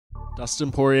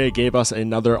Dustin Poirier gave us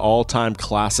another all-time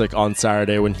classic on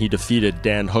Saturday when he defeated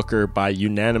Dan Hooker by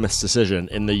unanimous decision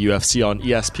in the UFC on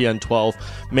ESPN 12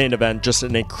 main event. Just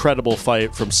an incredible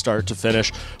fight from start to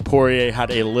finish. Poirier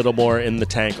had a little more in the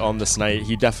tank on this night.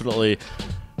 He definitely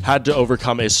had to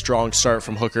overcome a strong start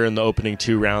from Hooker in the opening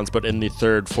 2 rounds, but in the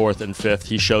 3rd, 4th, and 5th,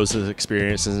 he shows his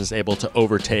experience and is able to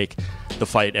overtake the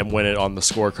fight and win it on the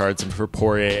scorecards. And for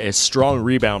Poirier, a strong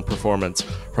rebound performance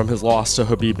from his loss to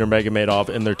Khabib Nurmagomedov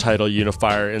in their title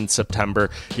unifier in September.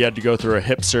 He had to go through a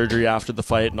hip surgery after the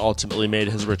fight and ultimately made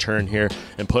his return here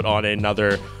and put on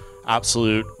another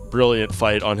absolute brilliant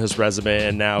fight on his resume,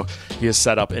 and now he is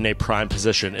set up in a prime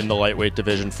position in the lightweight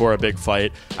division for a big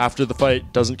fight. After the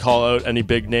fight, doesn't call out any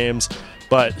big names,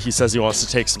 but he says he wants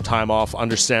to take some time off,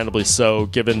 understandably so.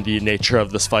 Given the nature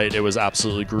of this fight, it was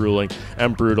absolutely grueling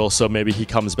and brutal, so maybe he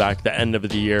comes back the end of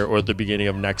the year or the beginning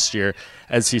of next year,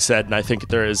 as he said, and I think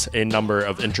there is a number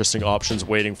of interesting options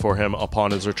waiting for him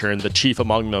upon his return, the chief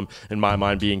among them, in my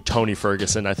mind, being Tony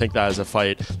Ferguson. I think that is a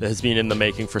fight that has been in the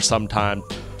making for some time.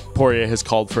 Poirier has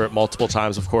called for it multiple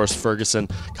times. Of course, Ferguson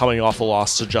coming off a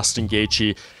loss to Justin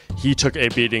Gaethje, he took a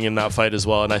beating in that fight as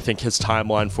well, and I think his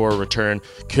timeline for a return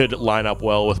could line up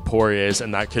well with Poirier's,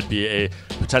 and that could be a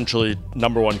potentially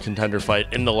 #1 contender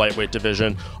fight in the lightweight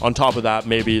division. On top of that,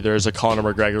 maybe there's a Conor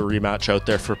McGregor rematch out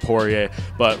there for Poirier,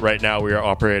 but right now we are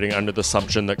operating under the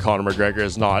assumption that Conor McGregor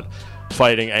is not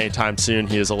fighting anytime soon.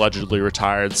 He is allegedly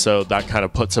retired, so that kind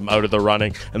of puts him out of the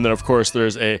running. And then, of course,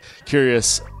 there's a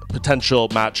curious potential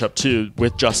matchup too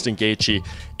with Justin Gaethje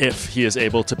if he is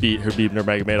able to beat Khabib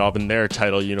Nurmagomedov in their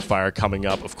title unifier coming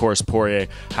up. Of course, Poirier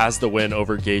has the win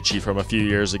over Gaethje from a few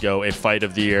years ago, a fight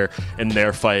of the year in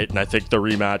their fight, and I think the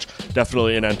rematch,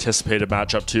 definitely an anticipated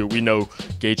matchup too. We know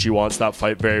Gaethje wants that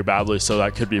fight very badly, so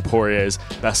that could be Poirier's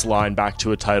best line back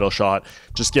to a title shot.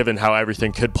 Just given how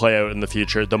everything could play out in the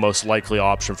future, the most likely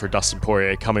option for Dustin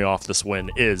Poirier coming off this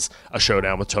win is a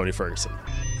showdown with Tony Ferguson.